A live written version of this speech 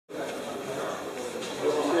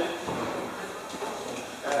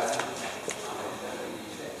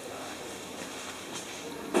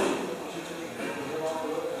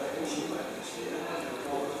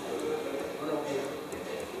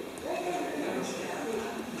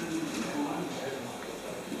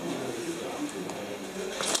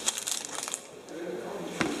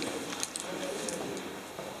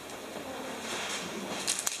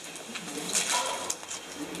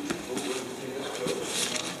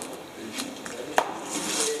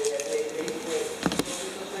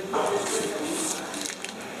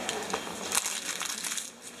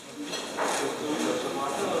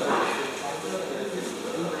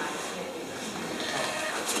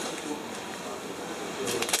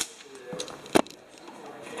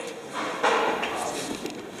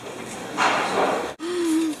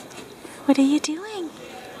What are you doing?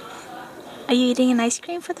 Are you eating an ice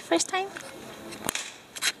cream for the first time?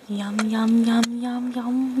 Yum, yum, yum, yum,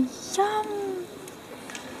 yum, yum.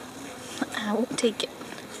 I won't take it.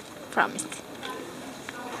 Promise.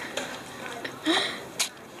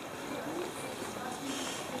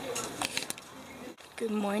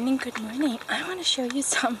 Good morning, good morning. I want to show you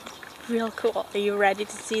something real cool. Are you ready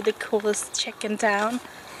to see the coolest chick in town?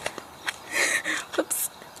 Whoops.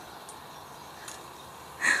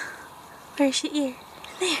 Where's your ear?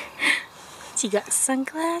 There. She got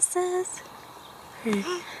sunglasses, her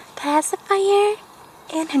pacifier,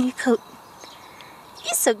 and her new coat.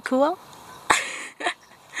 You're so cool.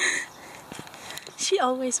 She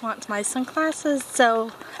always wants my sunglasses,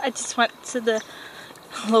 so I just went to the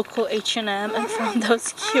local H&M and found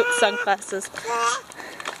those cute sunglasses.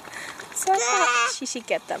 So I thought she should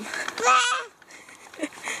get them.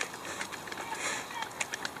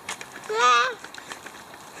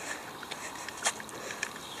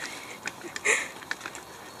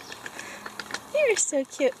 You're so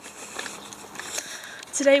cute.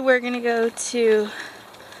 Today we're gonna go to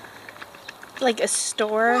like a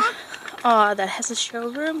store that has a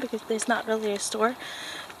showroom, because there's not really a store,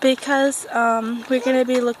 because we're gonna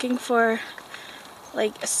be looking for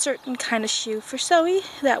like a certain kind of shoe for Zoe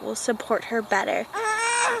that will support her better.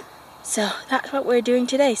 So that's what we're doing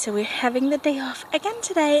today. So we're having the day off again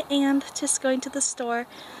today and just going to the store.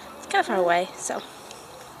 It's kind of far away, so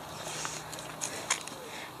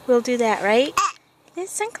we'll do that, right? There's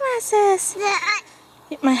sunglasses.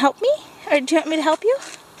 You want to help me? Or do you want me to help you?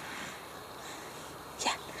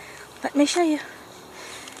 Yeah. Let me show you.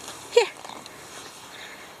 Here.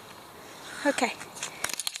 Okay.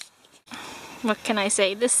 What can I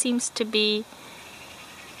say? This seems to be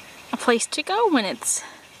a place to go when it's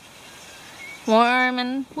warm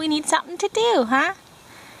and we need something to do, huh?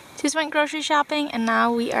 Just went grocery shopping and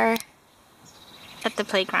now we are at the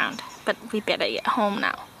playground. But we better get home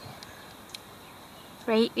now.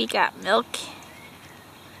 Right? We got milk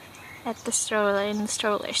at the stroller in the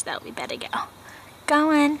stroller, so we better go.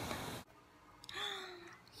 Going.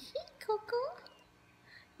 Hey, Coco.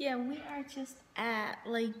 Yeah, we are just at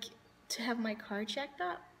like to have my car checked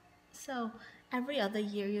up. So every other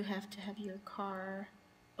year you have to have your car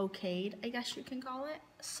okayed, I guess you can call it.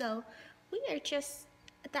 So we are just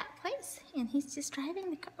at that place and he's just driving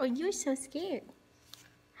the car. Oh, you're so scared.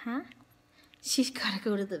 Huh? She's gotta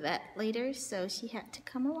go to the vet later, so she had to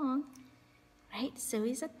come along. Right? So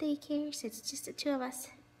he's at daycare, so it's just the two of us.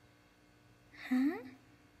 Huh?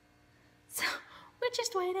 So we're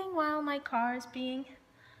just waiting while my car is being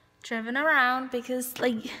driven around, because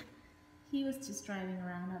like he was just driving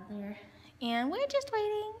around up there. And we're just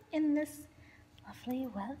waiting in this lovely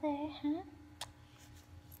weather, huh?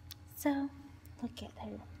 So look at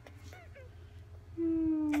her.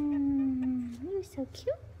 You're so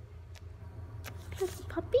cute. Little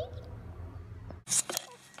puppy.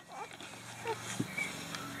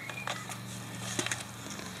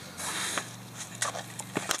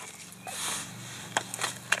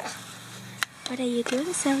 What are you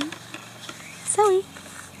doing, Zoe? Zoe,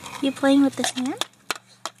 you playing with the sand?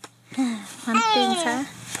 Fun things, huh?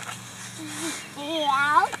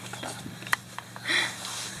 Yeah.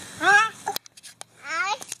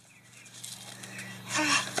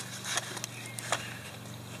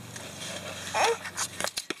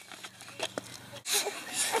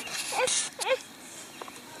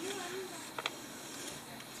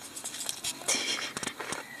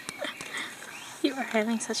 You are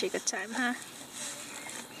having such a good time, huh?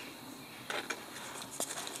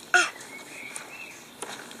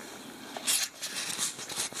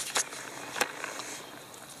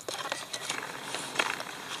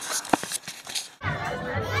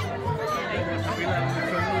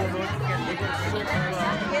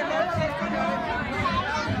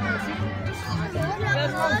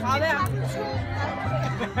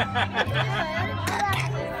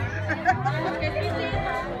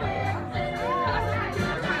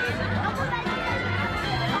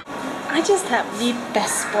 I just have the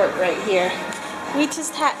best sport right here. We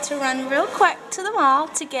just had to run real quick to the mall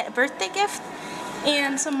to get a birthday gift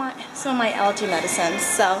and some of my allergy medicines.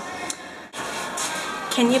 So,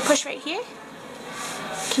 can you push right here?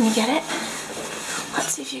 Can you get it?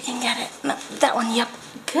 Let's see if you can get it. No, that one. Yep.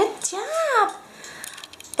 Good job.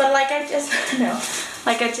 But like I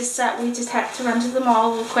just said, we just had to run to the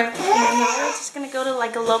mall real quick, and now we're just gonna go to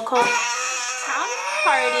like a local town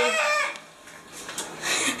party.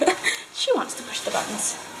 She wants to push the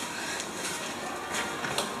buttons.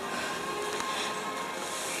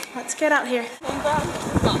 Let's get out here.